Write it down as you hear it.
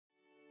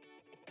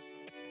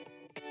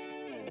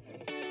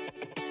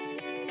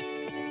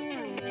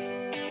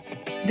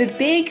The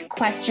big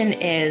question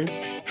is,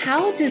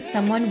 how does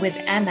someone with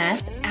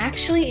MS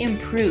actually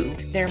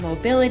improve their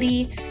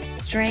mobility,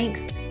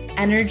 strength,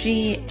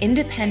 energy,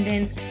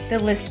 independence? The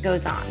list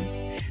goes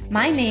on.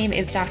 My name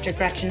is Dr.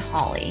 Gretchen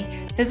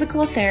Hawley,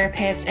 physical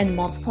therapist and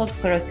multiple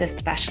sclerosis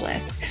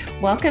specialist.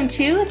 Welcome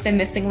to the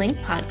Missing Link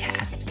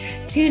podcast.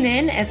 Tune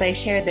in as I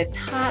share the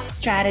top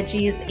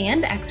strategies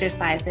and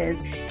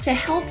exercises to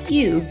help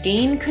you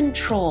gain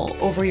control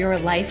over your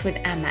life with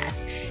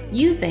MS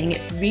using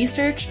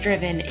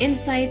research-driven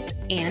insights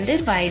and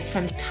advice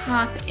from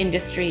top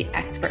industry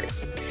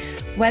experts.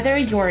 Whether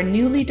you're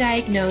newly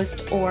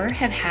diagnosed or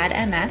have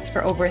had MS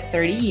for over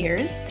 30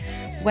 years,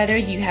 whether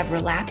you have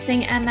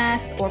relapsing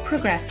MS or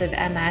progressive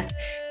MS,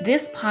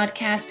 this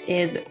podcast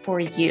is for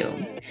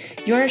you.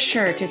 You're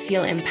sure to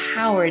feel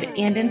empowered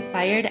and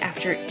inspired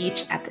after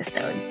each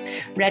episode.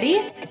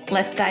 Ready?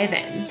 Let's dive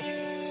in.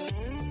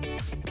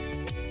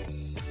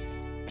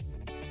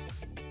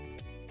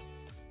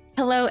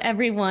 Hello,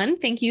 everyone.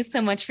 Thank you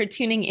so much for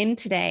tuning in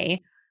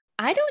today.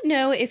 I don't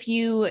know if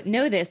you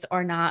know this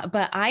or not,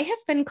 but I have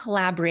been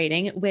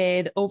collaborating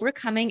with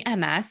Overcoming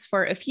MS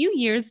for a few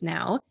years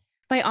now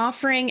by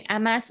offering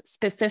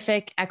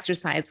MS-specific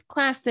exercise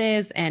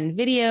classes and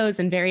videos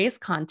and various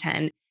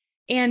content.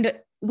 And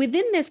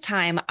within this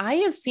time, I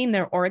have seen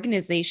their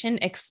organization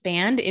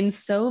expand in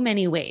so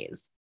many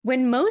ways.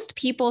 When most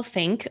people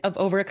think of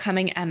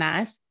Overcoming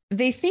MS,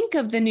 they think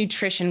of the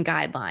nutrition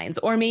guidelines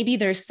or maybe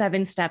their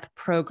 7-step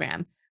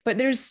program, but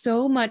there's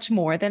so much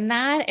more than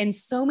that and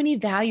so many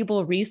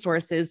valuable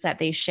resources that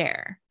they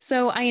share.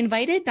 So I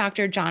invited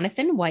Dr.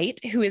 Jonathan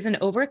White, who is an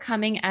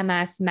Overcoming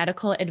MS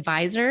medical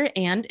advisor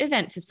and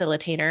event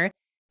facilitator,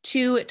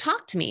 to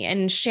talk to me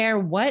and share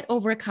what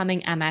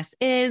Overcoming MS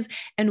is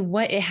and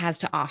what it has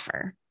to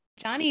offer.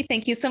 Johnny,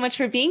 thank you so much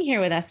for being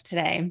here with us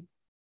today.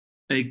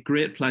 A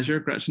great pleasure,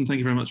 Gretchen. Thank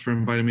you very much for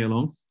inviting me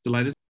along.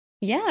 Delighted.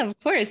 Yeah, of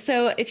course.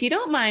 So if you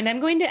don't mind, I'm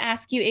going to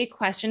ask you a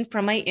question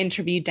from my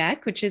interview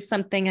deck, which is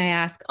something I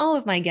ask all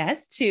of my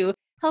guests to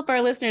help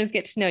our listeners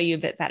get to know you a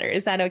bit better.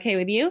 Is that okay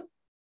with you?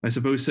 I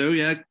suppose so.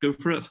 Yeah, go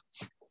for it.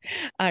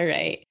 All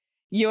right.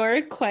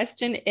 Your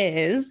question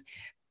is,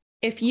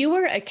 if you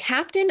were a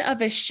captain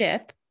of a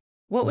ship,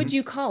 what would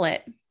you call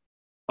it?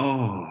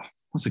 Oh,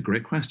 that's a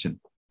great question.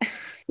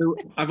 So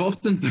I'd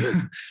often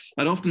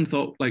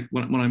thought, like,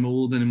 when I'm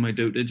old and in my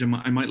dotage,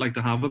 I might like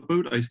to have a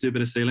boat. I used to do a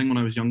bit of sailing when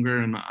I was younger,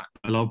 and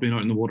I love being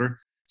out in the water.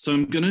 So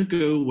I'm going to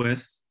go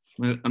with,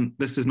 and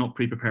this is not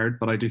pre-prepared,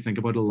 but I do think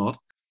about it a lot,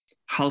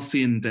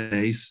 halcyon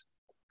days,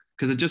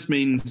 because it just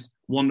means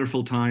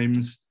wonderful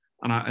times.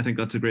 And I think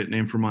that's a great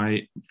name for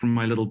my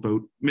little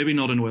boat. Maybe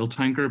not an oil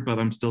tanker, but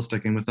I'm still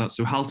sticking with that.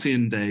 So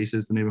halcyon days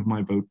is the name of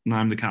my boat, and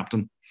I'm the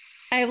captain.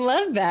 I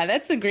love that.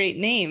 That's a great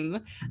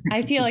name.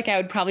 I feel like I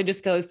would probably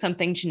just go with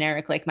something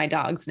generic like my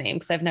dog's name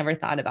because I've never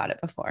thought about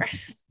it before.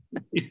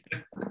 Yes.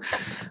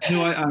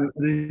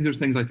 These are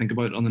things I think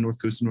about on the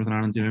north coast of Northern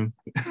Ireland,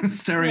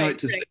 staring out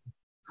to sea.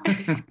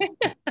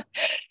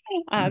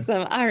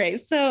 Awesome. All right.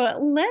 So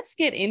let's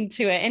get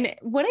into it. And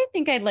what I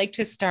think I'd like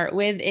to start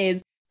with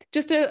is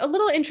just a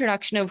little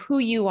introduction of who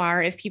you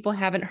are if people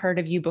haven't heard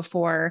of you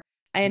before,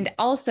 and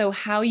also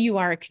how you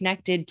are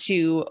connected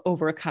to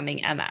Overcoming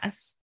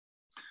MS.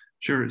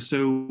 Sure.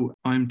 So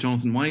I'm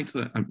Jonathan White.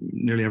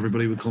 Nearly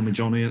everybody would call me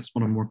Johnny. It's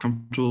what I'm more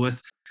comfortable with.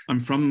 I'm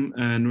from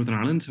Northern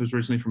Ireland. I was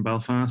originally from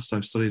Belfast.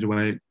 I've studied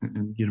away in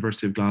the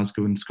University of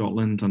Glasgow in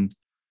Scotland and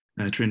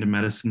trained in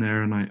medicine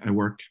there. And I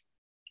work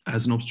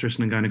as an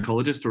obstetrician and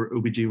gynecologist, or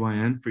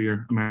OBGYN for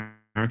your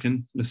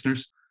American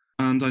listeners.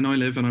 And I now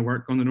live and I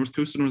work on the north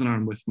coast of Northern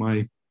Ireland with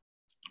my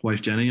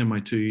wife, Jenny, and my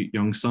 2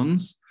 young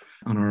sons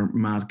and our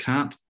mad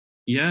cat.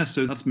 Yeah,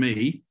 so that's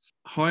me.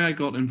 How I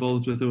got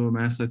involved with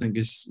OMS, I think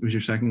was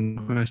your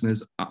second question,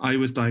 is I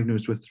was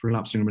diagnosed with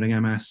relapsing remitting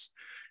MS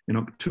in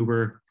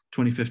October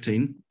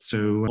 2015,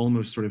 so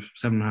almost sort of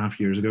 7.5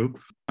 years ago.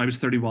 I was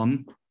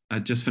 31. I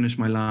just finished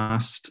my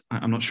last,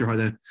 I'm not sure how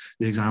the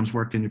exams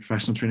work in your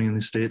professional training in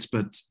the States,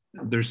 but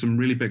there's some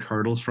really big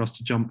hurdles for us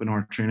to jump in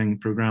our training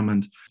program.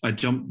 And I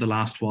jumped the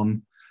last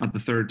one at the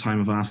third time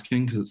of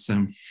asking because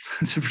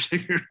it's a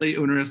particularly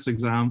onerous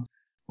exam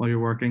while you're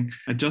working.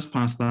 I just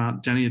passed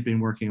that. Jenny had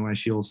been working away.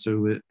 She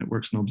also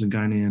works in Obs and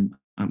Gynae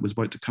and was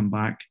about to come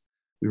back.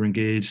 We were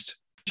engaged.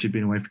 She'd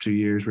been away for 2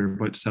 years. We were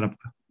about to set up,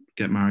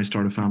 get married,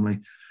 start a family.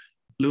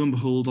 Lo and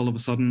behold, all of a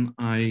sudden,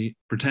 I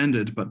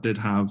pretended I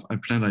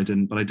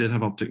didn't, but I did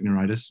have optic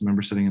neuritis. I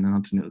remember sitting in an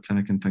antenatal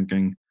clinic and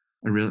thinking,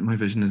 my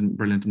vision isn't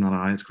brilliant in that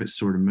eye. It's quite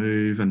sore to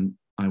move. And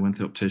I went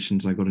to the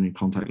opticians. I got a new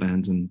contact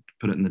lens and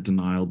put it in the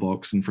denial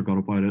box and forgot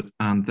about it.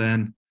 And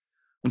then,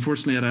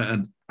 unfortunately, at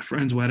a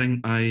friend's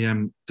wedding,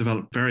 I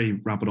developed very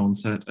rapid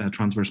onset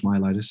transverse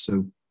myelitis.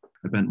 So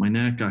I bent my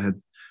neck. I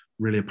had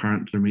really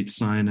apparent Lhermitte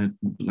sign,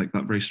 like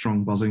that very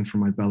strong buzzing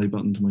from my belly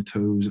button to my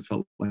toes. It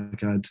felt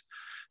like I had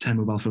 10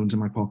 mobile phones in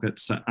my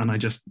pockets. And I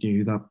just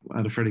knew that I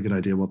had a fairly good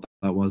idea what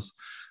that was.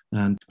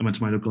 And I went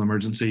to my local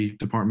emergency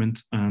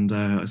department and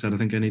I said, I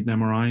think I need an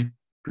MRI.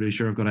 Pretty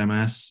sure I've got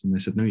MS. And they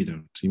said, no, you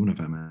don't. You won't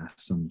have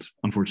MS. And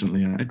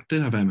unfortunately, I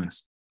did have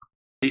MS.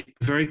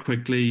 very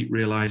quickly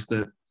realized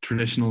that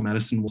traditional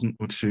medicine wasn't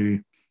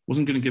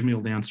going to give me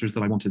all the answers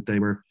that I wanted. They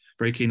were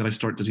very keen that I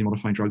start disease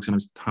modifying drugs, and I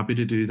was happy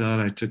to do that.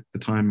 I took the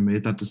time and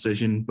made that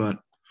decision. But,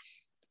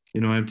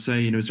 I would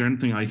say, is there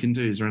anything I can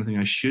do? Is there anything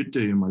I should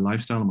do in my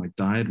lifestyle, in my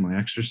diet, my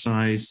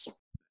exercise,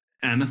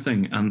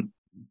 anything? And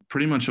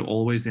pretty much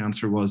always the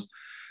answer was,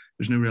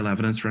 there's no real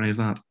evidence for any of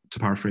that, to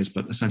paraphrase,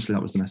 but essentially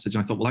that was the message.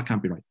 And I thought, well, that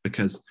can't be right,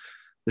 because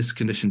this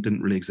condition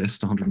didn't really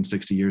exist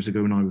 160 years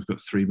ago. Now we've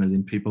got 3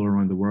 million people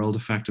around the world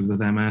affected with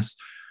MS.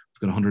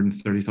 We've got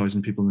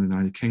 130,000 people in the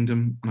United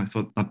Kingdom. And I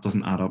thought, that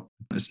doesn't add up.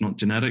 It's not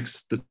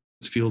genetics that's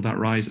fueled that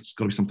rise. It's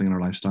got to be something in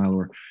our lifestyle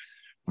or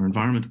our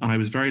environment. And I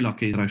was very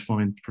lucky that I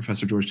found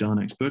Professor George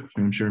Jelinek's book,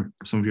 who I'm sure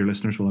some of your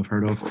listeners will have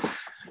heard of,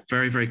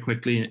 very, very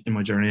quickly in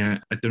my journey.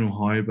 I don't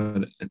know how,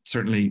 but it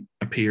certainly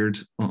appeared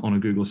on a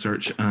Google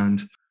search,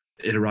 and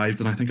it arrived,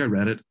 and I think I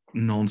read it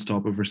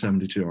nonstop over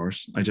 72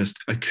 hours.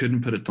 I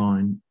couldn't put it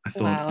down. I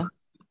thought, wow.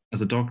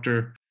 As a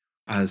doctor,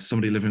 as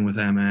somebody living with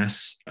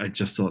MS, I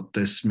just thought,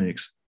 this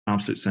makes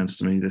absolute sense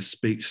to me. This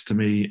speaks to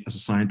me as a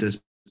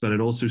scientist, but it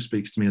also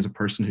speaks to me as a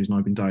person who's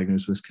now been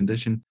diagnosed with this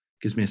condition.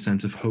 It gives me a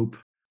sense of hope,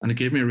 and it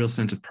gave me a real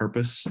sense of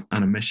purpose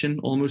and a mission,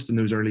 almost in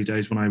those early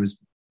days when I was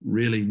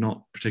really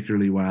not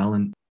particularly well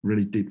and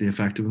really deeply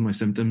affected with my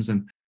symptoms.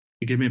 And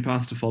it gave me a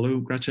path to follow,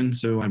 Gretchen.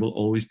 So I will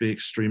always be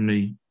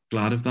extremely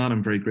glad of that.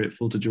 I'm very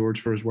grateful to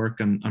George for his work,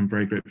 and I'm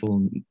very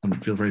grateful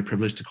and feel very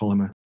privileged to call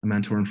him a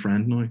mentor and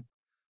friend now.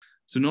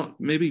 So not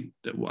maybe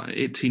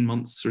 18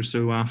 months or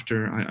so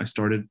after I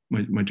started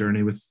my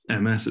journey with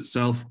MS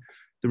itself,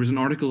 there was an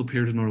article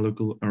appeared in our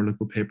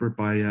local paper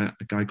by a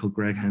guy called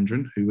Greg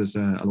Hendren, who was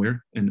a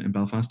lawyer in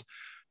Belfast,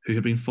 who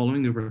had been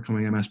following the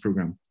Overcoming MS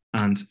program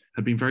and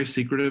had been very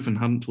secretive and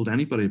hadn't told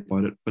anybody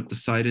about it, but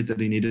decided that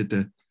he needed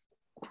to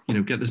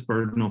get this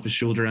burden off his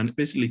shoulder, and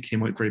basically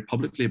came out very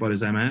publicly about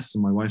his MS.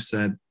 And my wife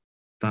said,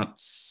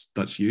 that's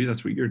you,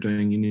 that's what you're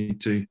doing. You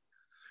need to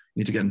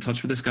get in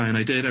touch with this guy. And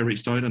I did. I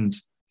reached out, and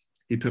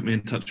he put me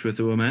in touch with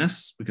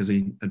OMS because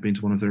he had been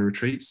to one of their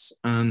retreats.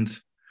 And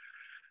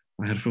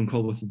I had a phone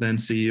call with the then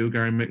CEO,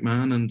 Gary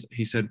McMahon, and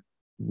he said,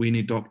 we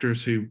need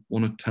doctors who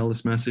want to tell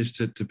this message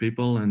to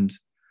people, and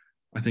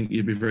I think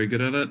you'd be very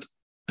good at it.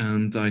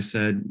 And I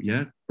said,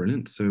 yeah,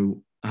 brilliant.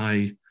 So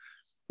I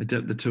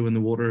dipped the toe in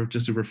the water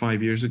just over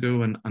 5 years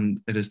ago,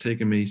 and it has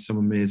taken me some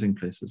amazing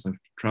places. I've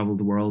traveled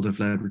the world. I've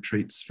led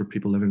retreats for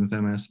people living with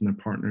MS and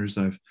their partners.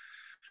 I've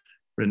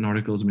written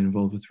articles. I've been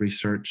involved with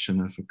research,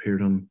 and I've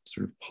appeared on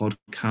sort of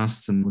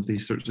podcasts and with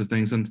these sorts of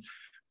things. And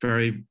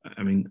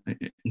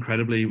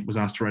incredibly was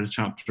asked to write a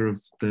chapter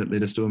of the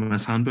latest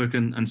OMS handbook.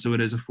 And so it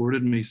has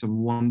afforded me some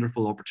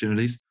wonderful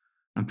opportunities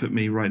and put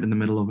me right in the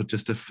middle of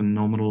just a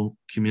phenomenal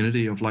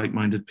community of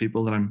like-minded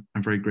people that I'm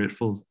very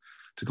grateful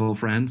to call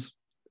friends.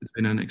 It's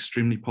been an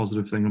extremely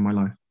positive thing in my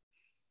life.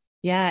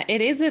 Yeah,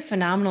 it is a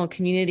phenomenal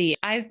community.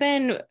 I've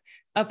been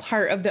a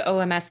part of the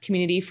OMS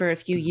community for a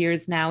few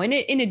years now in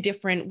a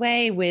different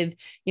way with,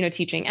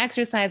 teaching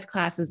exercise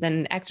classes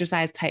and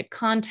exercise type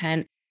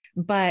content.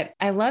 But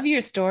I love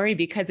your story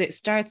because it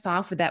starts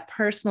off with that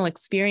personal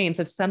experience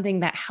of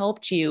something that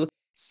helped you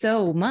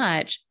so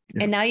much.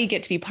 Yeah. And now you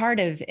get to be part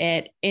of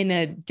it in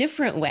a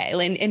different way.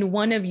 In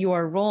one of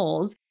your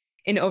roles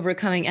in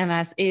Overcoming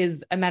MS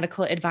is a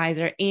medical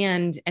advisor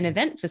and an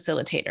event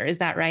facilitator. Is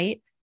that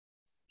right?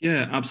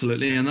 Yeah,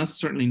 absolutely. And that's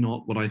certainly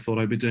not what I thought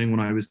I'd be doing when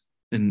I was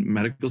in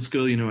medical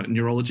school.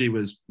 Neurology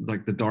was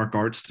like the dark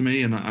arts to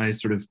me, and I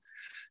sort of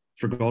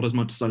forgot as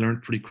much as I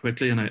learned pretty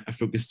quickly. And I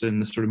focused in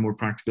the sort of more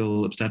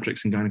practical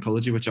obstetrics and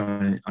gynecology, which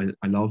I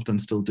loved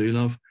and still do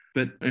love.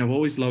 But I've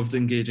always loved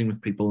engaging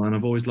with people, and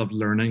I've always loved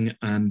learning.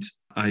 And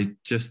I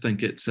just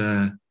think it's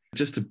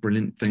just a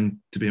brilliant thing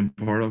to be a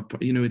part of.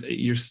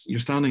 You're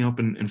standing up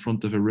in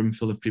front of a room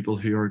full of people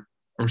who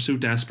are so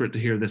desperate to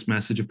hear this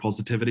message of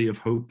positivity, of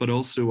hope, but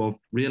also of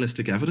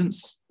realistic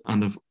evidence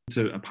and of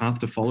a path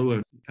to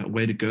follow, a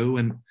way to go.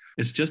 And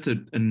it's just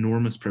an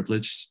enormous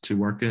privilege to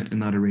work in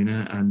that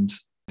arena. And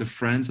the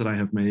friends that I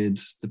have made,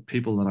 the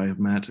people that I have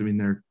met,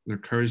 their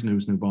courage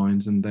knows no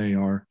bounds, and they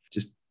are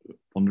just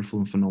wonderful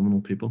and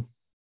phenomenal people.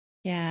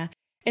 Yeah.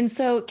 And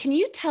so can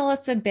you tell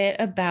us a bit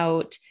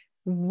about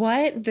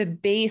what the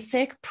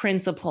basic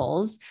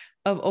principles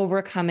of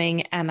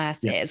Overcoming MS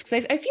is?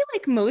 Because I feel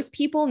like most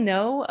people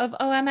know of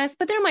OMS,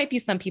 but there might be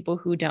some people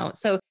who don't.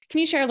 So can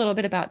you share a little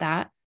bit about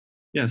that?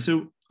 Yeah,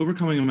 so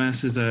Overcoming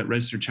MS is a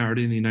registered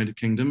charity in the United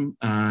Kingdom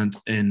and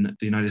in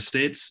the United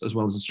States, as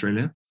well as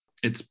Australia.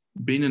 It's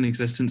been in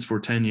existence for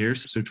 10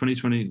 years. So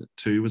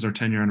 2022 was our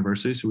 10-year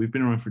anniversary. So we've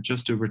been around for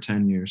just over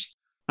 10 years.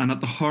 And at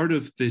the heart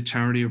of the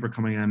charity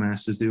Overcoming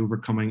MS is the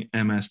Overcoming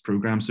MS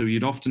program. So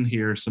you'd often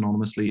hear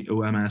synonymously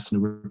OMS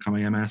and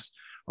Overcoming MS.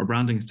 Our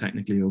branding is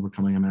technically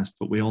Overcoming MS,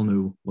 but we all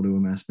know what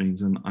OMS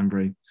means. And I'm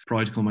very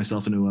proud to call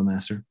myself an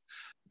OMSer.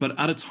 But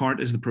at its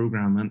heart is the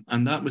program.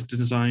 And that was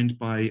designed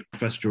by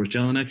Professor George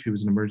Jelinek, who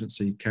was an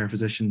emergency care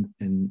physician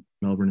in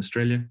Melbourne,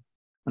 Australia.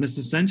 And it's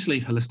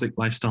essentially holistic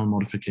lifestyle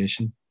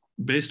modification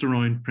based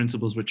around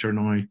principles which are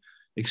now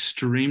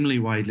extremely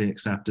widely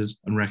accepted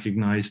and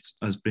recognized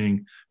as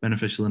being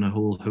beneficial in a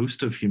whole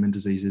host of human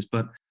diseases.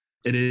 But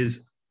it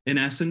is, in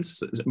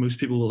essence, most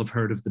people will have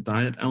heard of the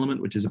diet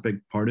element, which is a big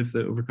part of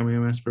the Overcoming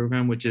MS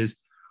program, which is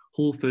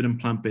whole food and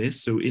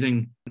plant-based. So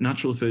eating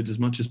natural foods as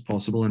much as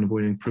possible and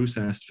avoiding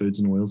processed foods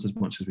and oils as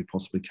much as we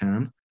possibly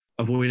can.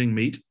 Avoiding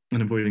meat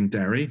and avoiding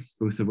dairy,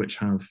 both of which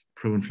have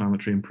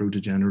pro-inflammatory and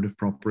pro-degenerative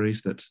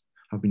properties that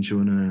have been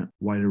shown in a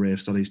wide array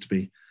of studies to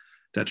be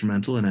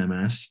detrimental in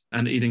MS,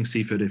 and eating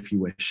seafood if you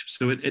wish.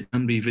 So it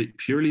can be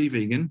purely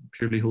vegan,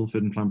 purely whole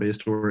food and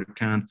plant-based, or it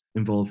can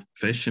involve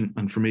fish.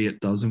 And for me, it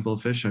does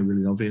involve fish. I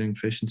really love eating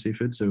fish and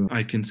seafood. So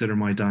I consider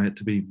my diet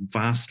to be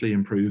vastly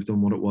improved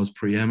on what it was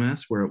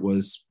pre-MS, where it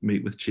was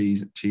meat with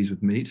cheese, cheese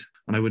with meat.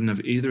 And I wouldn't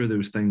have either of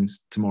those things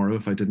tomorrow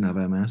if I didn't have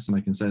MS. And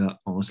I can say that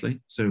honestly.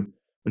 So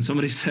when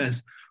somebody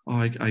says, oh,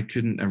 I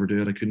couldn't ever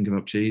do it, I couldn't give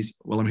up cheese.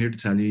 Well, I'm here to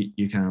tell you,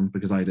 you can,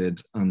 because I did.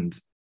 And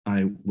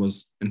I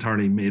was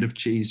entirely made of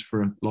cheese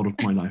for a lot of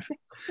my life.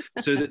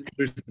 So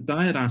there's the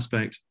diet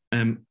aspect,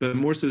 but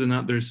more so than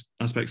that, there's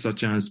aspects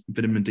such as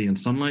vitamin D and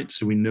sunlight.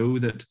 So we know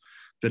that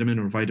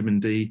vitamin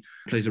D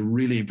plays a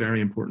really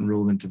very important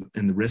role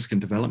in the risk and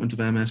development of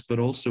MS, but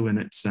also in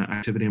its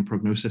activity and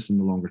prognosis in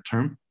the longer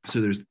term.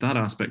 So there's that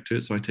aspect to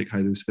it. So I take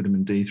high dose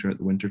vitamin D throughout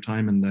the winter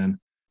time, and then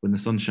when the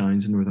sun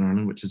shines in Northern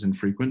Ireland, which is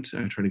infrequent,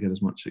 I try to get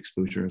as much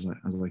exposure as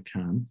I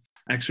can.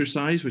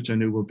 Exercise, which I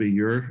know will be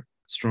your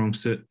strong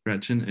suit,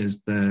 Gretchen,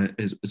 is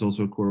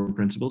also a core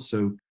principle.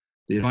 So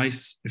the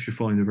advice, if you're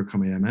following the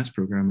Overcoming MS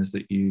program, is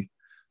that you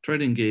try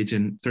to engage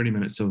in 30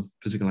 minutes of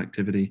physical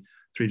activity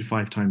 3 to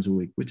 5 times a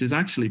week, which is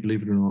actually,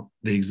 believe it or not,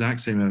 the exact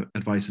same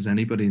advice as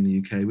anybody in the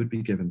UK would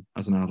be given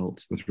as an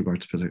adult with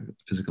regard to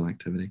physical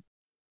activity.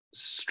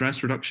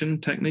 Stress reduction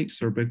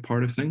techniques are a big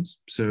part of things.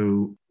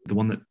 So the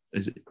one that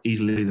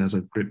has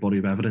a great body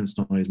of evidence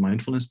now is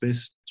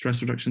mindfulness-based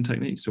stress reduction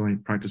techniques. So I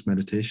practice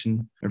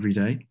meditation every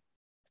day,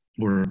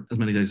 or as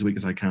many days a week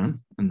as I can.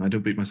 And I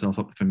don't beat myself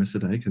up if I miss a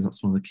day, because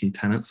that's one of the key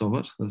tenets of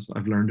it, as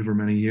I've learned over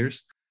many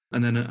years.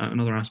 And then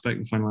another aspect,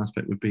 the final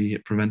aspect, would be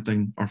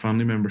preventing our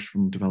family members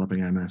from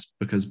developing MS,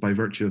 because by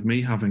virtue of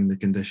me having the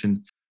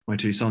condition, my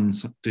 2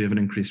 sons do have an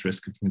increased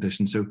risk of the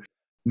condition. So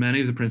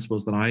many of the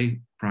principles that I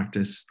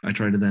practice, I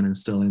try to then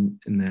instill in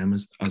them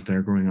as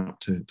they're growing up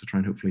to try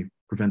and hopefully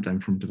prevent them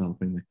from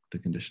developing the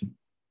condition.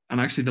 And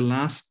actually, the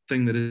last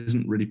thing that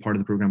isn't really part of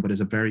the program, but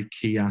is a very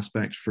key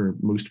aspect for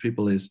most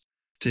people, is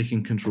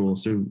taking control.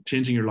 So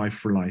changing your life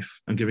for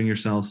life and giving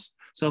yourself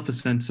a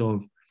sense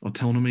of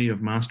autonomy,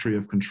 of mastery,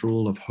 of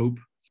control, of hope,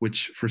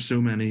 which for so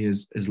many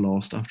is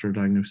lost after a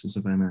diagnosis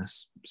of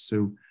MS.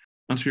 So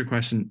answer your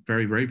question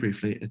very, very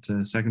briefly, it's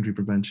a secondary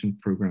prevention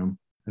program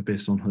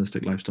based on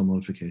holistic lifestyle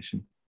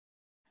modification.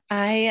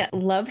 I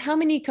love how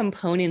many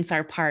components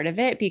are part of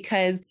it,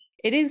 because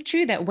it is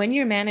true that when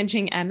you're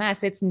managing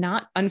MS,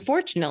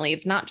 unfortunately,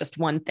 it's not just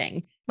one thing.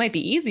 It might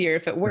be easier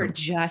if it were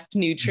just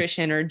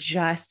nutrition or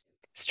just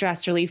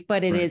stress relief,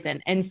 but it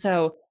isn't. And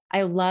so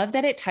I love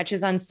that it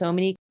touches on so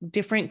many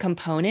different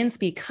components,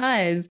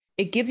 because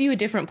it gives you a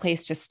different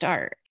place to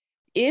start.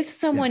 If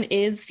someone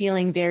is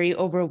feeling very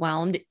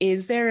overwhelmed,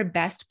 is there a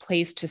best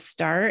place to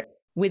start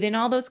within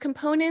all those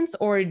components,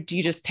 or do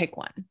you just pick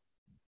one?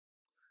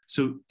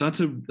 So that's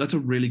a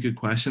really good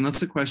question.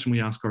 That's a question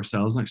we ask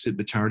ourselves actually at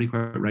the charity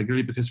quite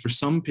regularly, because for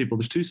some people,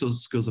 there's 2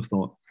 schools of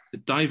thought.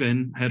 Dive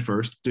in head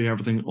first, do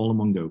everything all in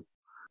one go.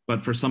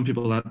 But for some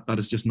people, that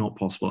is just not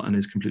possible and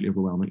is completely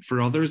overwhelming.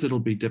 For others, it'll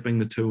be dipping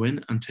the toe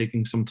in and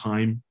taking some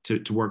time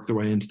to work their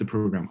way into the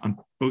program. And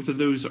both of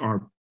those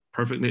are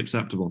perfectly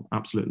acceptable,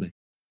 absolutely.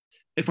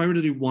 If I were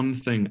to do one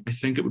thing, I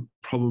think it would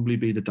probably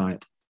be the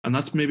diet. And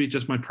that's maybe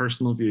just my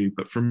personal view,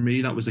 but for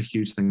me, that was a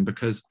huge thing,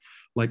 because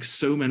like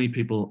so many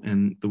people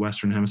in the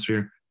Western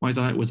Hemisphere, my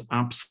diet was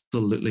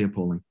absolutely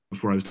appalling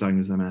before I was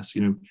diagnosed with MS.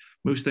 You know,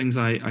 most things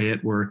I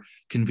ate were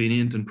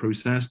convenient and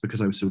processed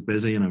because I was so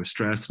busy and I was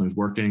stressed and I was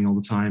working all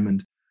the time,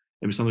 and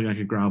it was something I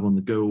could grab on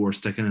the go or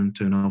stick it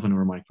into an oven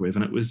or a microwave.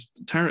 And it was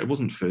terrible. It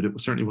wasn't food. It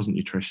certainly wasn't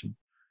nutrition.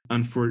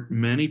 And for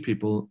many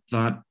people,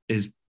 that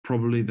is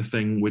probably the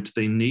thing which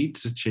they need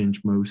to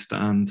change most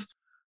and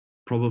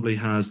probably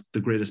has the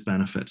greatest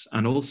benefits.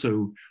 And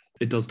also,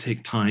 it does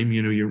take time.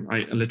 You know, I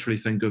literally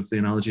think of the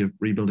analogy of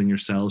rebuilding your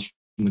cells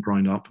from the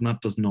ground up, and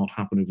that does not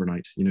happen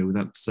overnight. You know,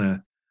 that's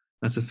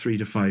a 3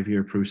 to 5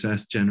 year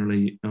process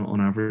generally on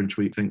average,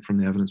 we think, from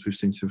the evidence we've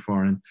seen so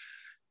far. And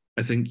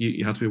I think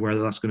you have to be aware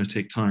that that's going to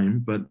take time.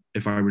 But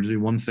if I were to do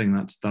one thing,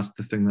 that's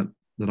the thing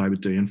that I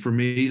would do. And for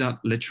me, that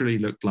literally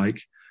looked like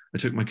I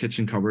took my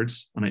kitchen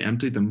cupboards and I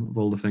emptied them of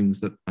all the things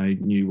that I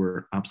knew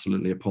were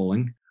absolutely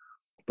appalling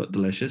but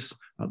delicious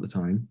at the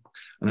time.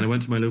 And then I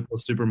went to my local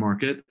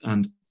supermarket,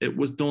 and it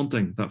was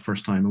daunting that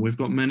first time. And we've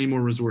got many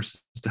more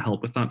resources to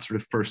help with that sort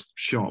of first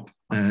shop,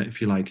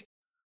 if you like.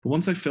 But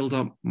once I filled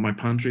up my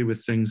pantry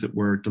with things that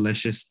were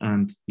delicious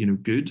and, you know,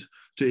 good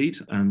to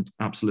eat and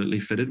absolutely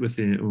fitted with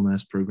the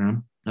OMS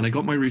program, and I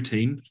got my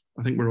routine.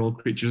 I think we're all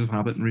creatures of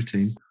habit and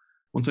routine.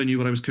 Once I knew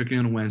what I was cooking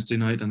on a Wednesday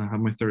night and I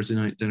had my Thursday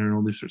night dinner and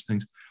all these sorts of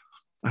things,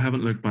 I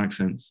haven't looked back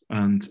since.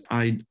 And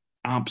I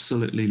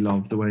absolutely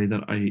love the way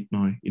that I eat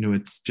now.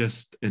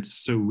 It's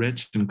so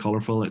rich and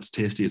colorful. It's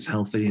tasty. It's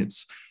healthy.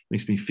 It's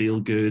makes me feel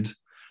good.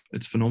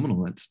 It's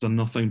phenomenal. It's done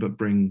nothing but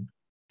bring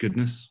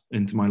goodness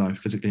into my life,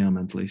 physically and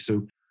mentally.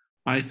 So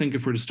I think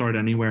if we're to start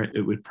anywhere,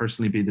 it would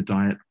personally be the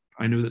diet.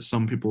 I know that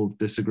some people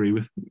disagree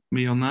with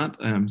me on that.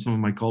 Some of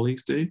my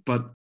colleagues do,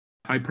 but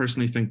I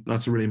personally think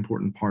that's a really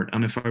important part.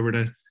 And if I were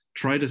to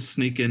try to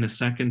sneak in a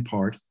second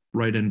part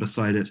right in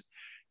beside it,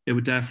 it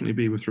would definitely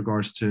be with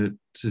regards to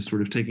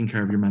sort of taking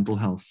care of your mental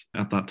health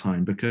at that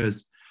time,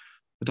 because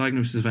the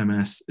diagnosis of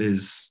MS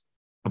is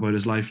about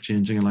as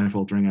life-changing and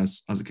life-altering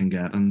as it can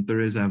get. And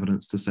there is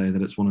evidence to say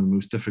that it's one of the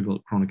most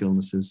difficult chronic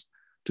illnesses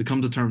to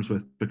come to terms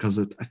with, because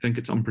I think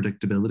its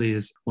unpredictability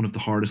is one of the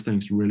hardest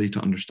things really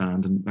to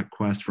understand, and that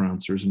quest for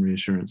answers and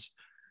reassurance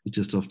is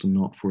just often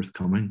not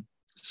forthcoming.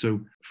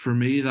 So for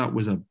me, that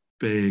was a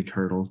big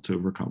hurdle to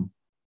overcome.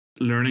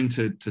 Learning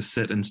to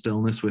sit in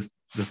stillness with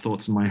the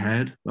thoughts in my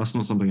head, that's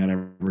not something I'd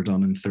ever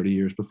done in 30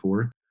 years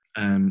before.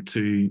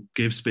 To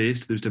give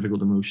space to those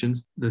difficult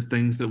emotions, the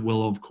things that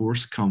will, of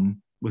course,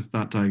 come with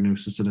that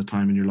diagnosis at a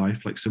time in your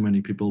life, like so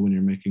many people when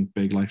you're making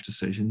big life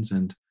decisions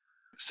and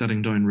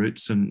setting down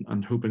roots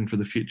and hoping for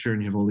the future,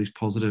 and you have all these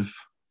positive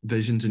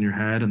visions in your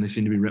head and they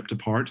seem to be ripped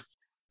apart.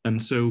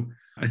 And so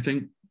I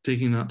think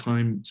taking that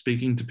time,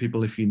 speaking to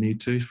people if you need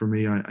to. For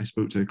me, I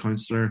spoke to a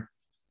counsellor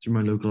through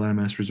my local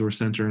MS resource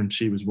centre, and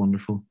she was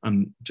wonderful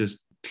and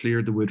just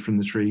cleared the wood from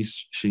the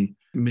trees. She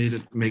made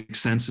it make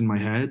sense in my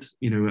head,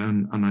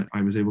 and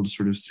I was able to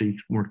sort of see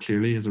more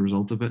clearly as a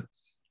result of it.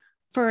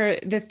 For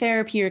the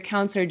therapy or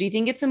counselor, do you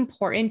think it's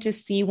important to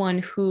see one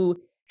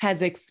who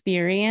has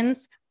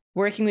experience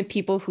working with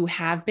people who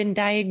have been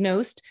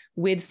diagnosed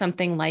with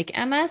something like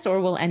MS, or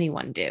will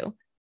anyone do?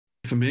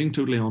 If I'm being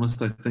totally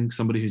honest, I think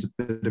somebody who's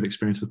a bit of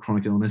experience with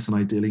chronic illness and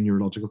ideally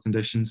neurological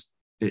conditions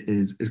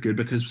is good,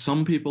 because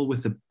some people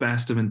with the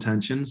best of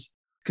intentions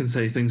can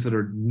say things that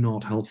are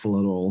not helpful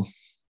at all.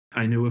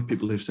 I know of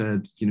people who've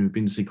said,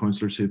 been to see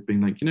counsellors who've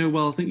been like,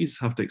 well, I think you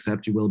just have to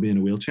accept you will be in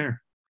a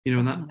wheelchair.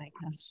 And that, my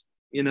gosh.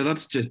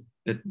 That's just,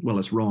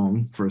 it's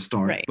wrong for a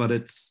start, right. But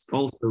it's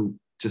also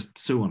just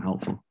so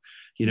unhelpful,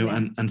 Yeah.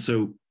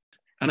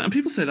 and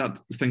people say that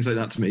things like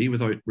that to me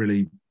without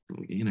really,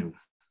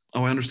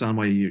 I understand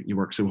why you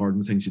work so hard in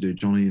the things you do,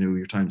 Johnny,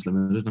 your time's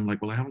limited. And I'm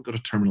like, well, I haven't got a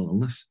terminal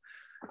illness.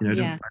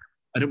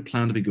 I don't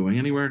plan to be going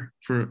anywhere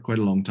for quite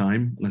a long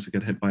time unless I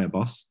get hit by a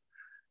bus,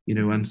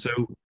 and so,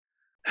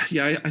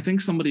 yeah, I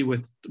think somebody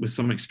with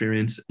some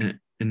experience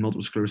in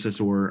multiple sclerosis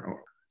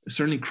or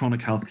certainly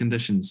chronic health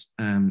conditions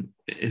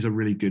is a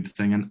really good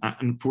thing. And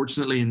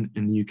unfortunately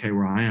in the UK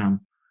where I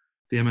am,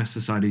 the MS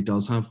Society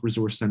does have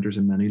resource centres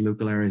in many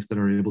local areas that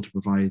are able to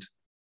provide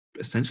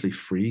essentially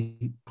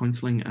free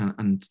counselling,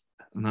 and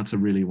that's a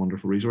really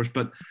wonderful resource.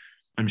 But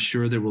I'm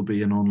sure there will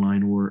be an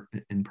online or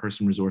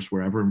in-person resource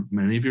wherever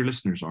many of your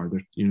listeners are.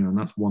 And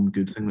that's one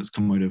good thing that's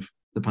come out of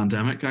the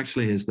pandemic,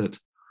 actually, is that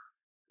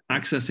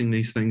accessing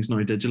these things now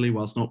digitally,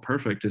 whilst not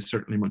perfect, is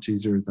certainly much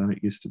easier than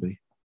it used to be.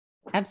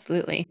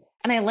 Absolutely.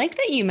 And I like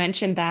that you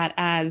mentioned that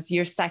as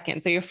your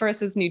second. So your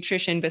first was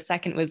nutrition, but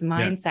second was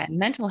mindset and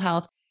mental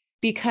health,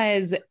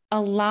 because a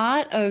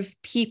lot of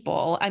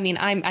people, I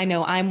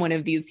know I'm one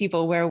of these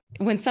people where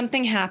when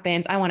something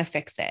happens, I want to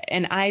fix it.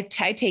 And I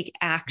take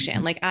action.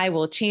 Mm-hmm. Like I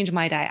will change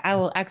my diet. I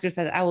will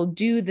exercise. I will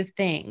do the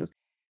things.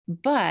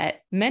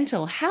 But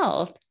mental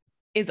health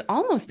is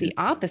almost the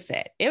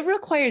opposite. It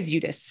requires you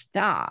to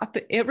stop.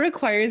 It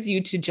requires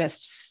you to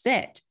just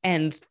sit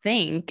and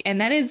think.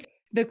 And that is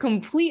the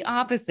complete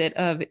opposite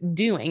of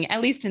doing,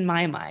 at least in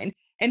my mind.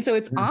 And so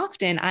it's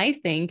often, I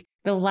think,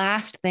 the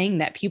last thing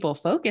that people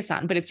focus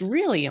on, but it's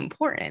really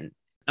important.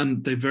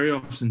 And they very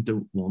often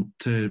don't want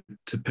to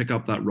pick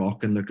up that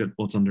rock and look at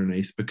what's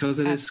underneath, because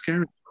it is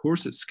scary. Of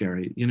course it's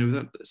scary.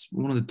 That's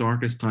one of the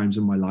darkest times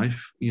in my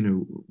life,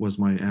 was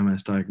my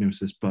MS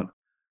diagnosis. But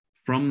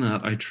from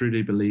that, I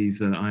truly believe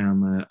that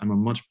I'm a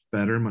much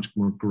better, much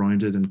more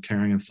grounded and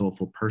caring and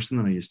thoughtful person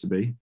than I used to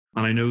be.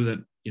 And I know that,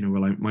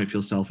 while I might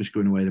feel selfish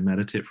going away to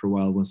meditate for a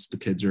while once the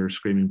kids are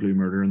screaming blue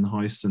murder in the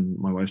house and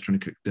my wife's trying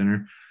to cook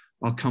dinner,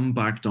 I'll come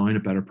back down a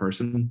better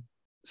person.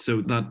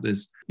 So that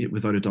is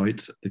without a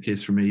doubt the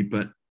case for me.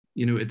 But,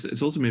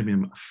 it's also made me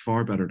a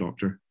far better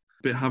doctor.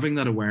 But having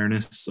that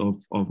awareness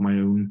of my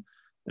own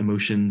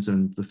emotions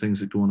and the things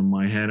that go on in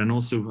my head, and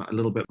also a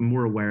little bit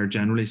more aware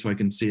generally so I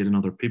can see it in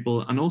other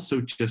people. And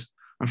also just,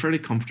 I'm fairly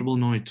comfortable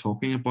now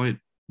talking about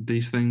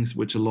these things,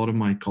 which a lot of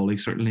my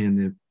colleagues, certainly in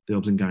the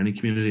obs and gynae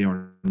community,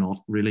 are not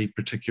really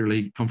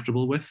particularly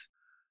comfortable with.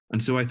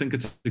 And so I think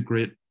it's a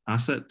great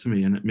asset to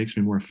me, and it makes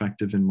me more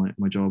effective in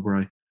my job,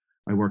 where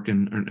I work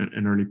in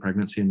early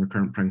pregnancy and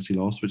recurrent pregnancy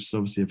loss, which is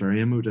obviously a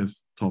very emotive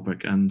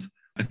topic. And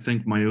I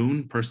think my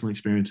own personal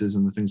experiences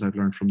and the things I've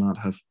learned from that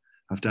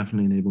have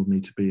definitely enabled me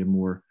to be a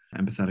more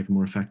empathetic and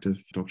more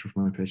effective doctor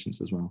for my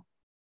patients as well.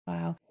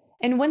 Wow.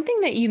 And one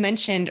thing that you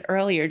mentioned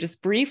earlier,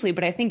 just briefly,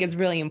 but I think is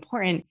really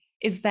important,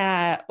 is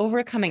that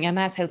Overcoming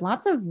MS has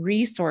lots of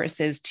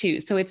resources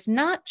too. So it's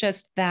not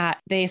just that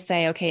they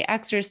say, okay,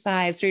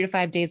 exercise 3 to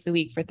 5 days a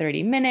week for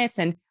 30 minutes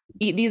and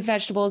eat these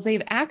vegetables. They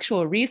have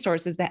actual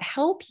resources that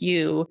help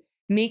you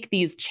make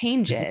these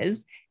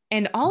changes.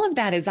 And all of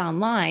that is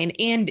online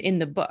and in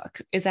the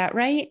book. Is that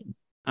right?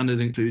 And it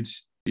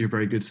includes your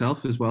very good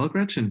self as well,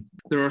 Gretchen.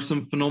 There are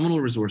some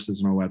phenomenal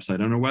resources on our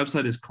website, and our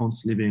website is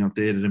constantly being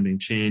updated and being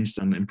changed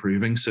and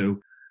improving. So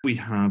we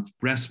have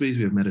recipes,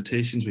 we have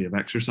meditations, we have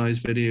exercise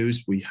videos,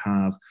 we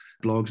have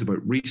blogs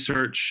about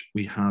research,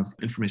 we have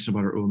information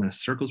about our OMS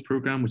Circles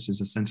program, which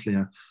is essentially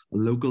a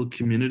local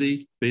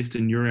community based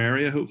in your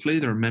area. Hopefully,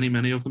 there are many,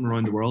 many of them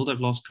around the world.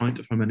 I've lost count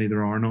of how many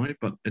there are now,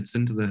 but it's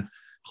into the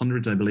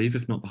hundreds, I believe,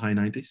 if not the high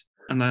 90s.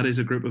 And that is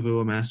a group of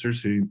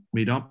OMSers who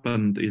meet up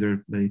and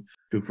either they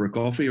go for a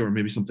coffee or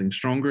maybe something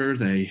stronger.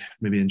 They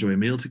maybe enjoy a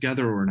meal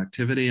together or an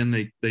activity,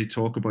 and they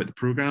talk about the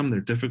program,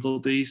 their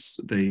difficulties,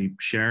 they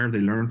share, they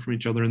learn from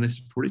each other, and they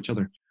support each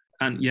other.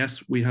 And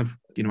yes, we have,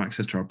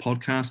 access to our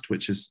podcast,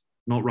 which is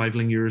not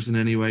rivaling yours in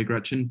any way,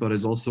 Gretchen, but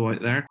is also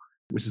out there,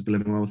 which is the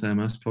Living Well with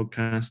MS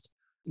podcast.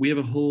 We have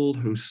a whole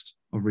host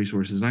of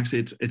resources. And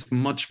actually, it's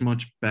much,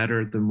 much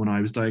better than when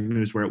I was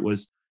diagnosed, where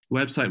the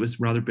website was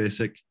rather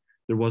basic.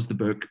 There was the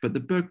book, but the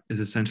book is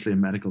essentially a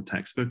medical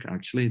textbook,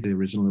 actually, the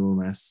original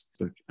OMS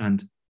book.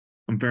 And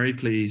I'm very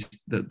pleased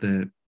that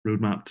the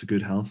Roadmap to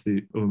Good Health,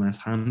 the OMS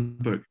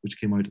handbook,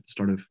 which came out at the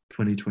start of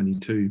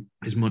 2022,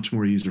 is much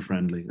more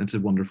user-friendly. It's a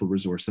wonderful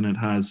resource, and it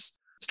has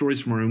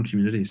stories from our own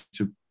communities.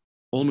 So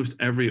almost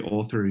every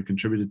author who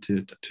contributed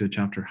to a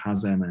chapter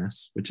has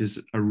MS, which is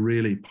a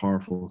really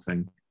powerful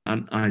thing.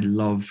 And I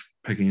love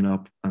picking it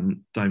up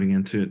and diving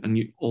into it. And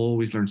you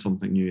always learn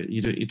something new.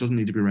 It doesn't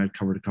need to be read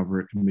cover to cover.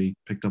 It can be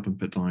picked up and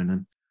put down.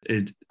 And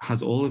it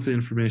has all of the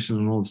information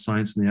and all the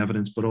science and the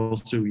evidence, but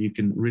also you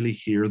can really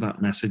hear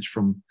that message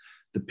from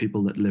the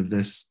people that live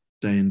this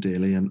day and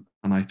daily. And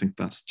I think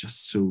that's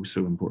just so,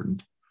 so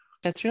important.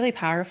 That's really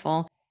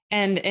powerful.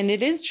 And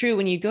it is true,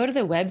 when you go to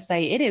the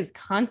website, it is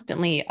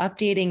constantly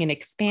updating and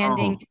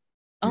expanding.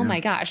 Oh my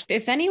gosh.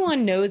 If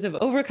anyone knows of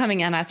Overcoming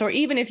MS, or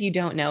even if you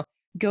don't know,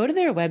 go to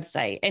their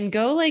website and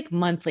go like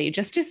monthly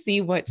just to see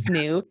what's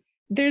new.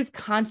 There's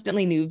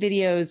constantly new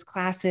videos,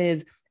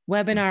 classes,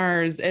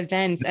 webinars,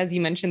 events, as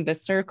you mentioned, the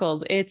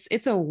circles.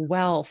 It's a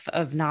wealth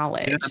of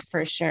knowledge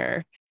for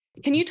sure.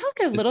 Can you talk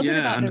a little bit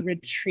about the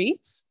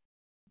retreats?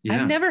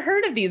 I've never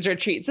heard of these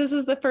retreats. This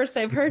is the first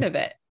I've heard of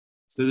it.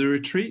 So the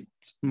retreat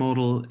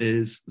model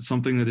is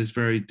something that is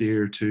very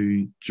dear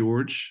to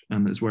George,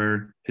 and is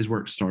where his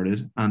work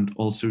started, and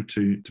also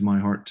to my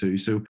heart too.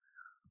 So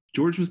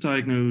George was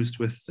diagnosed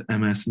with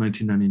MS in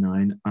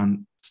 1999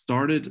 and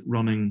started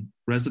running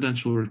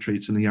residential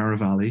retreats in the Yarra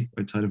Valley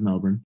outside of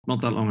Melbourne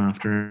not that long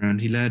after. And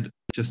he led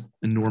just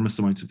enormous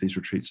amounts of these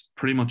retreats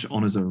pretty much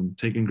on his own,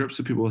 taking groups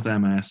of people with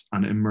MS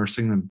and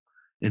immersing them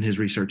in his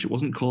research. It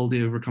wasn't called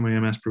the Overcoming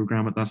MS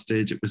program at that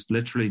stage. It was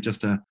literally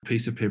just a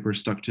piece of paper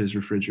stuck to his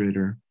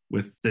refrigerator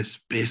with this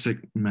basic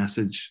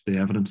message, the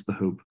evidence, the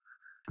hope.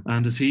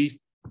 And as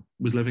he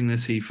was living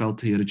this, he felt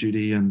he had a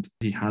duty and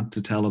he had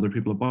to tell other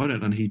people about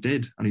it. And he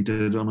did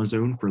it on his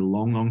own for a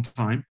long, long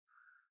time.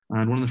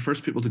 And one of the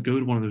first people to go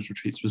to one of those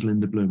retreats was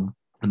Linda Bloom.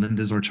 And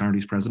Linda's our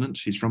charity's president.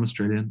 She's from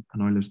Australia and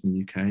now lives in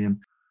the UK.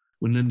 And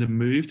when Linda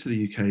moved to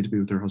the UK to be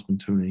with her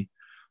husband, Tony,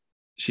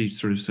 she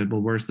sort of said,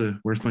 well,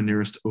 where's my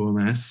nearest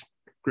OMS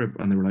group?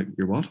 And they were like,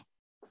 you're what?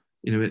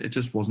 It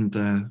just wasn't,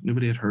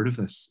 nobody had heard of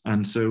this.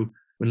 And so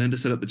when Linda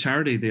set up the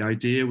charity, the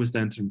idea was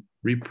then to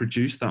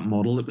reproduce that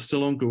model. It was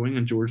still ongoing,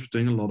 and George was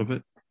doing a lot of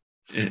it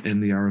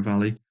in the Yarra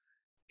Valley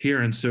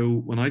here. And so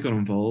when I got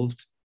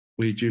involved,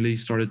 we duly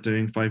started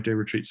doing 5-day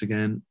retreats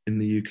again in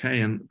the UK.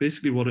 And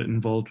basically what it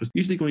involved was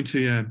usually going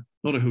to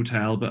not a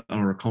hotel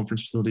or a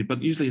conference facility,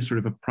 but usually a sort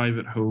of a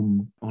private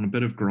home on a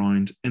bit of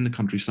ground in the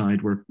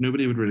countryside where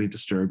nobody would really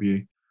disturb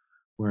you,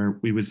 where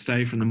we would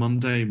stay from the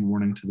Monday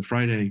morning to the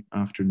Friday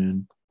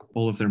afternoon.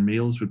 All of their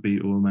meals would be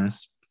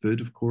OMS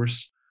food, of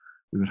course.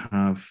 We would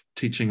have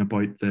teaching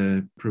about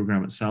the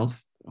program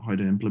itself, how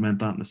to implement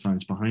that and the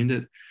science behind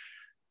it,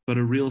 but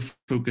a real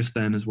focus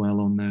then as well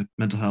on the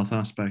mental health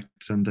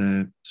aspects and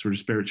the sort of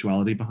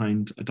spirituality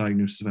behind a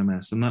diagnosis of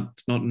MS. And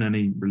that's not in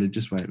any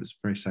religious way. It was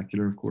very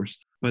secular, of course,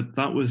 but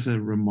that was a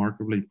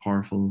remarkably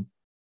powerful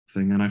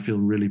thing. And I feel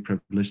really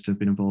privileged to have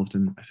been involved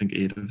in, I think,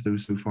 8 of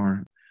those so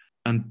far.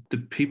 And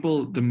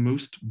the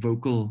most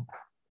vocal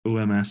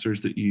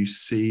OMSers that you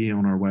see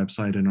on our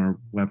website and our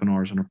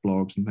webinars and our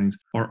blogs and things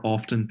are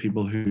often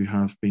people who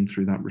have been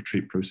through that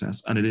retreat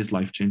process, and it is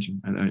life-changing.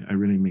 I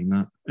really mean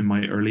that. In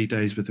my early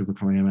days with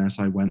Overcoming MS,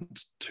 I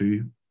went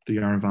to the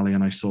Yarra Valley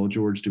and I saw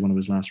George do one of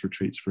his last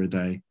retreats for a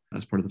day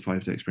as part of the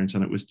 5-day experience,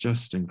 and it was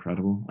just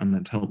incredible, and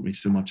it helped me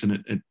so much,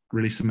 and it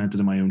really cemented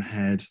in my own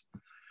head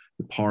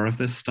the power of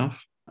this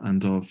stuff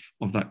and of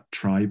that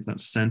tribe,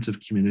 that sense of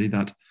community,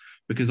 that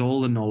because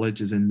all the knowledge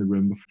is in the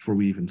room before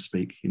we even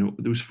speak.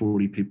 Those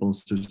 40 people,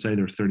 so say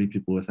there are 30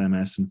 people with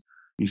MS and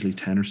usually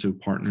 10 or so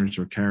partners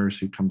or carers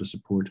who come to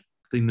support,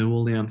 they know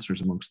all the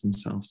answers amongst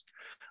themselves.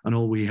 And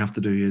all we have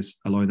to do is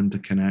allow them to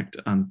connect,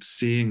 and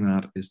seeing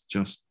that is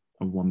just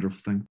a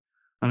wonderful thing.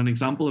 And an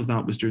example of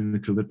that was during the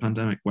COVID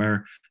pandemic,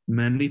 where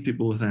many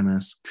people with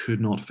MS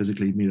could not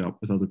physically meet up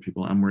with other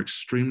people and were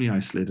extremely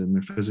isolated, and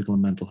their physical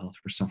and mental health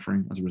were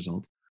suffering as a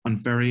result.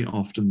 And very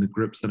often the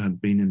groups that had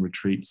been in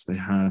retreats, they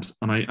had,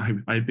 and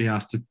I'd be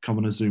asked to come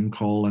on a Zoom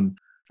call, and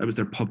it was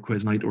their pub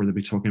quiz night, or they'd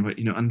be talking about,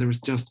 and there was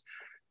just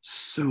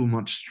so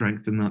much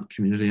strength in that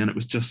community. And it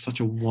was just such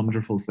a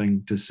wonderful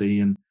thing to see.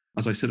 And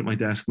as I sit at my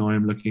desk now,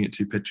 I'm looking at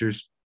 2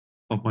 pictures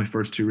of my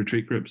first 2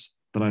 retreat groups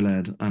that I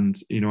led. And,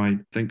 I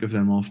think of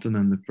them often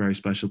and the very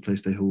special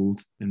place they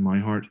hold in my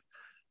heart.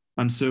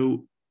 And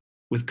so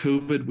with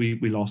COVID,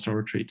 we lost our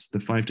retreats. The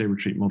 5-day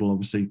retreat model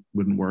obviously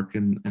wouldn't work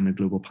in a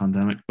global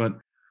pandemic. But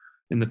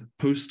in the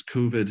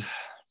post-COVID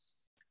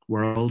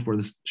world, where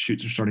the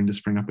shoots are starting to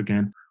spring up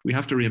again, we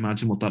have to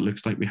reimagine what that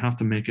looks like. We have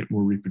to make it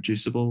more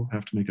reproducible. We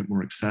have to make it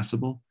more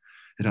accessible.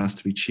 It has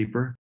to be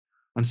cheaper.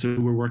 And so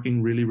we're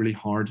working really, really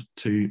hard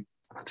to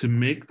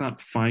make that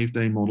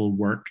 5-day model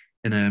work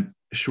in a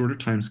shorter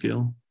time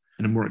scale,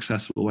 in a more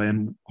accessible way.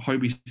 And how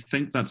we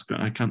think that's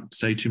going, I can't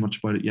say too much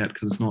about it yet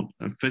because it's not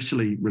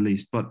officially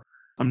released, but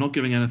I'm not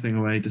giving anything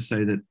away to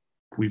say that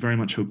we very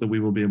much hope that we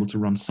will be able to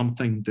run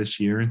something this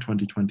year in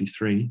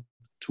 2023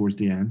 towards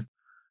the end.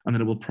 And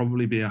then it will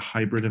probably be a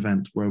hybrid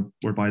event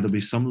whereby there'll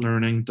be some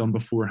learning done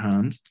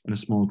beforehand in a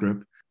small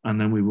group, and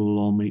then we will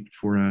all meet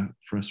for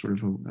a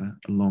sort of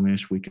a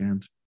longish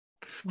weekend.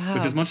 Wow.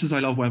 Because much as I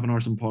love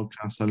webinars and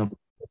podcasts, I love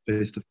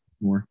face-to-face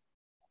more.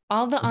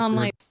 All the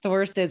online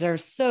sources are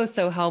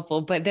so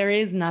helpful, but there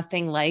is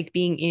nothing like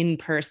being in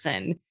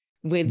person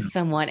with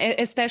someone,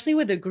 especially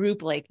with a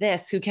group like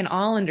this who can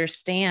all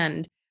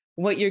understand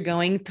what you're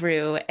going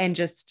through and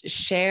just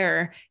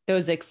share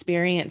those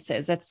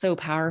experiences. That's so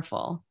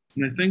powerful.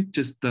 And I think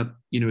just that,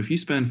 if you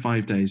spend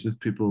 5 days with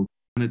people,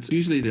 and it's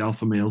usually the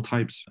alpha male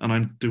types, and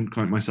I don't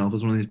count myself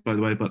as one of these, by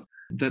the way, but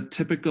that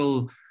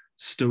typical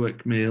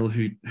stoic male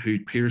who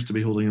appears to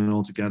be holding it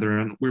all together.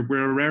 And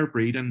we're a rare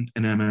breed in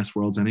MS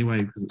worlds anyway,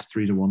 because it's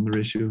 3-to-1, the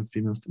ratio of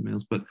females to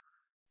males. But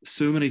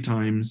so many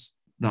times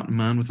that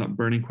man with that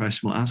burning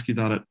question will ask you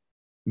that at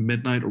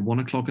midnight or 1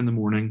 o'clock in the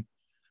morning,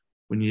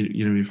 when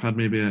you've had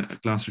maybe a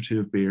glass or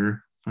 2 of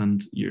beer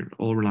and you're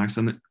all relaxed,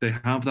 and they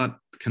have that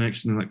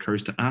connection and that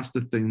courage to ask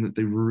the thing that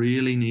they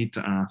really need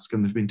to ask,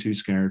 and they've been too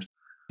scared.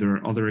 There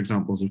are other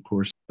examples, of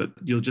course, but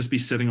you'll just be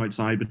sitting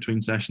outside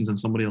between sessions and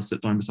somebody will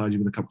sit down beside you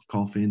with a cup of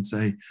coffee and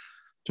say,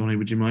 Johnny,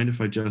 would you mind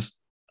if I just,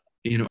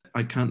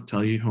 I can't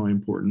tell you how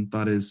important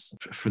that is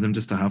for them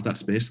just to have that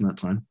space and that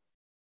time.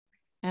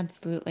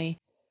 Absolutely.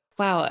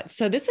 Wow.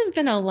 So this has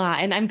been a lot,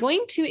 and I'm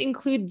going to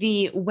include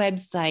the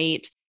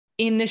website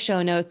in the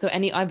show notes so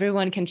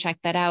everyone can check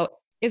that out.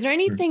 Is there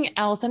anything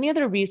else, any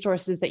other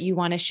resources that you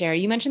want to share?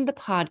 You mentioned the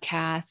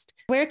podcast.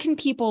 Where can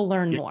people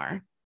learn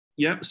more?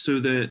 Yeah, so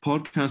the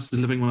podcast is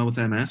Living Well with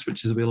MS,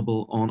 which is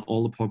available on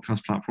all the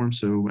podcast platforms.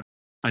 So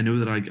I know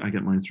that I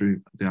get mine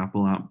through the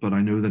Apple app, but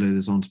I know that it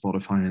is on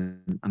Spotify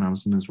and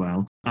Amazon as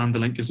well. And the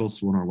link is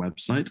also on our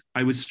website.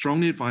 I would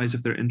strongly advise,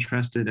 if they're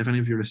interested, if any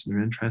of your listeners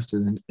are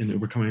interested in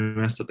overcoming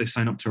MS, that they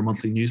sign up to our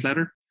monthly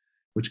newsletter,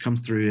 which comes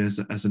through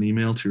as an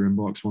email to your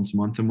inbox once a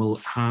month. And we'll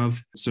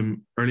have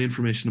some early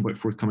information about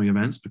forthcoming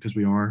events, because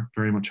we are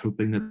very much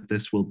hoping that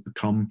this will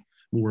become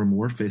more and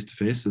more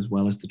face-to-face, as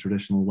well as the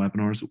traditional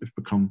webinars that we've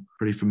become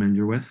pretty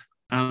familiar with.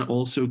 And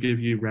also give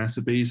you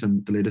recipes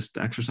and the latest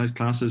exercise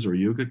classes or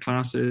yoga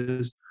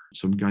classes,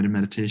 some guided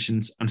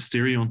meditations, and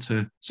steer you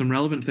onto some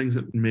relevant things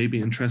that may be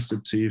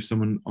interested to you,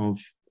 someone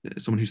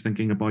who's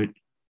thinking about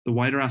the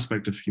wider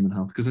aspect of human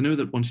health. Because I know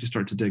that once you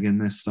start to dig in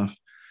this stuff,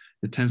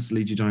 it tends to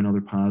lead you down other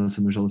paths,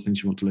 and there's other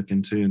things you want to look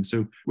into. And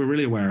so we're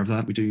really aware of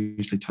that. We do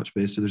usually touch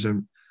base. So there's a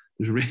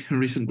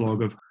recent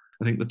blog of,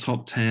 I think, the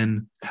top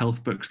 10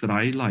 health books that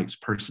I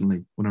liked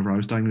personally whenever I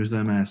was diagnosed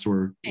with MS,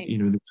 or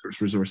these sorts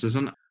of resources.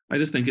 And I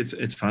just think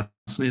it's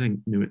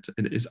fascinating.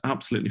 It is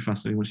absolutely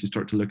fascinating once you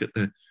start to look at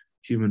the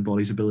human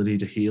body's ability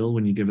to heal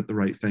when you give it the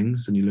right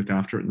things and you look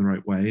after it in the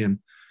right way, and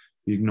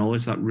you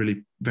acknowledge that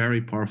really very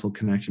powerful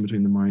connection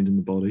between the mind and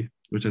the body,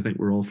 which I think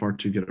we're all far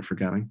too good at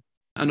forgetting.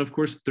 And of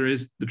course, there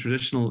is the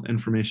traditional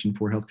information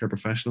for healthcare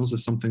professionals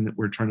is something that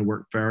we're trying to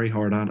work very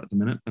hard at the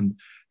minute and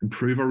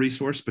improve our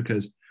resource,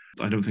 because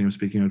I don't think I'm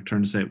speaking out of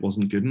turn to say it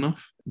wasn't good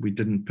enough. We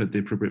didn't put the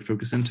appropriate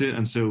focus into it.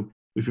 And so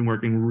we've been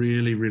working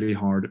really, really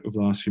hard over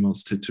the last few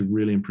months to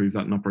really improve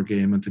that and up our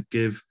game, and to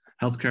give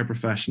healthcare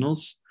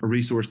professionals a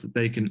resource that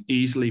they can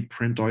easily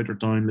print out or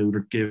download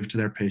or give to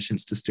their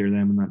patients to steer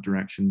them in that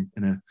direction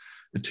in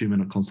a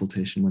 2-minute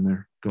consultation when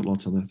they've got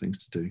lots of other things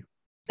to do.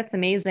 That's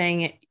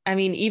amazing. I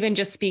mean, even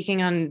just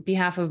speaking on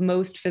behalf of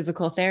most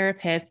physical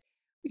therapists,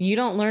 you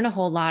don't learn a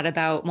whole lot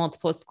about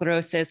multiple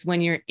sclerosis when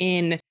you're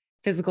in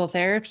physical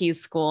therapy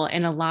school.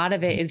 And a lot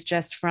of it is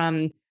just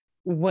from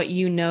what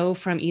you know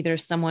from either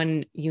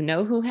someone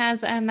who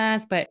has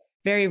MS, but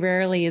very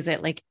rarely is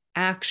it like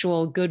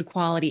actual good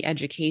quality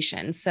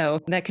education.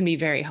 So that can be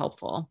very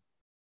helpful.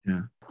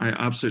 Yeah, I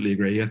absolutely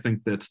agree. I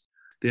think that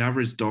the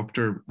average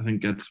doctor, I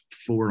think, gets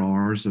 4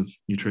 hours of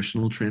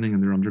nutritional training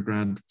in their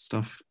undergrad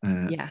stuff.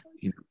 I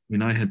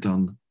had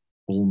done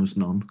almost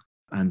none.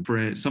 And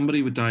for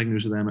somebody with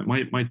diagnosis with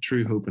MS, my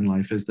true hope in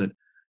life is that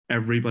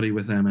everybody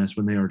with MS,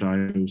 when they are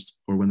diagnosed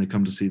or when they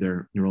come to see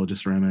their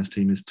neurologist or MS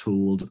team, is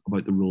told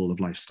about the role of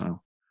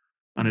lifestyle.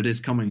 And it's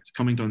coming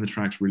down the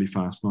tracks really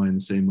fast now, in the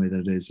same way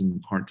that it is in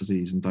heart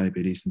disease and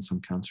diabetes and some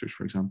cancers,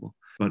 for example.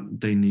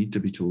 But they need to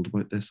be told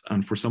about this.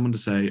 And for someone to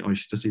say, oh, you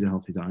should just eat a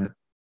healthy diet,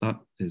 that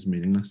is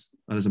meaningless.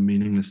 That is a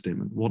meaningless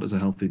statement. What is a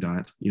healthy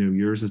diet?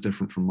 Yours is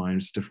different from mine.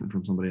 It's different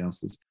from somebody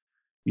else's.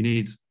 You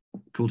need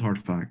cold hard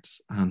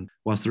facts. And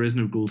whilst there is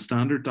no gold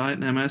standard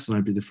diet in MS, and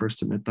I'd be the first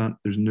to admit that,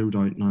 there's no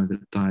doubt now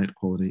that diet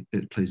quality,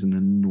 it plays an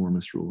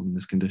enormous role in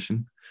this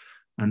condition.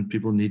 And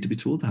people need to be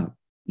told that.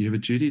 You have a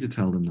duty to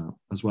tell them that,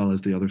 as well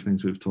as the other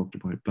things we've talked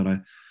about. But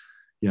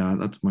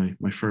that's my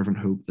fervent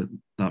hope that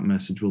that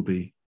message will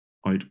be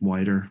out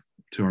wider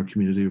to our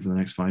community over the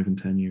next 5 and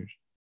 10 years.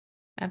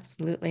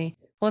 Absolutely.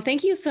 Well,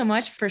 thank you so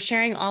much for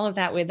sharing all of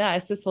that with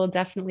us. This will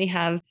definitely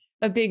have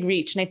a big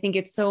reach. And I think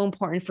it's so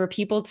important for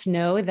people to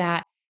know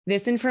that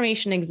this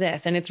information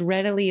exists and it's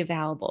readily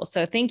available.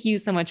 So thank you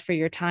so much for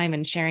your time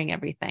and sharing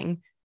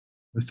everything.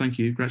 Well, thank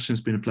you, Gretchen.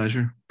 It's been a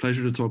pleasure.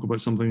 Pleasure to talk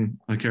about something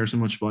I care so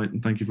much about.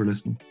 And thank you for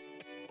listening.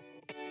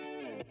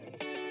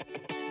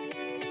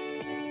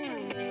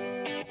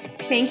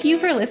 Thank you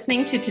for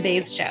listening to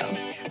today's show.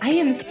 I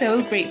am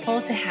so grateful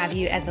to have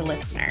you as a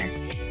listener.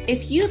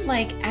 If you'd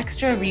like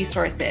extra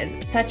resources,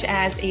 such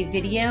as a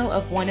video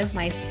of one of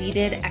my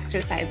seated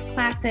exercise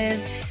classes,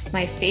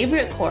 my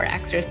favorite core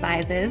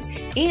exercises,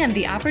 and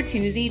the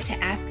opportunity to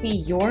ask me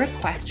your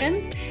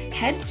questions,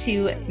 head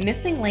to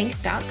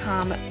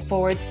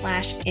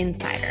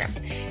missinglink.com/insider.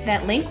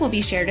 That link will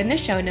be shared in the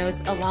show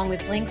notes, along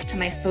with links to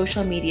my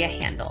social media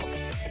handles.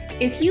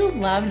 If you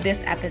loved this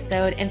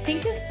episode and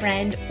think a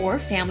friend or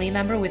family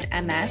member with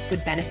MS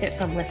would benefit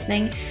from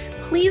listening,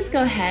 please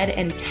go ahead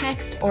and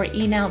text or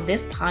email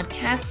this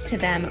podcast to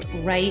them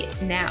right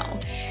now.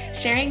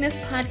 Sharing this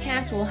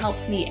podcast will help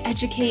me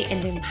educate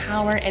and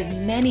empower as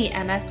many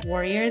MS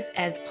warriors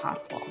as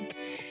possible.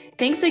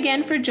 Thanks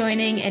again for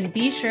joining, and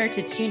be sure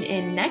to tune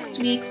in next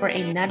week for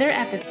another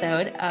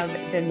episode of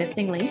the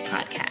Missing Link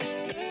podcast.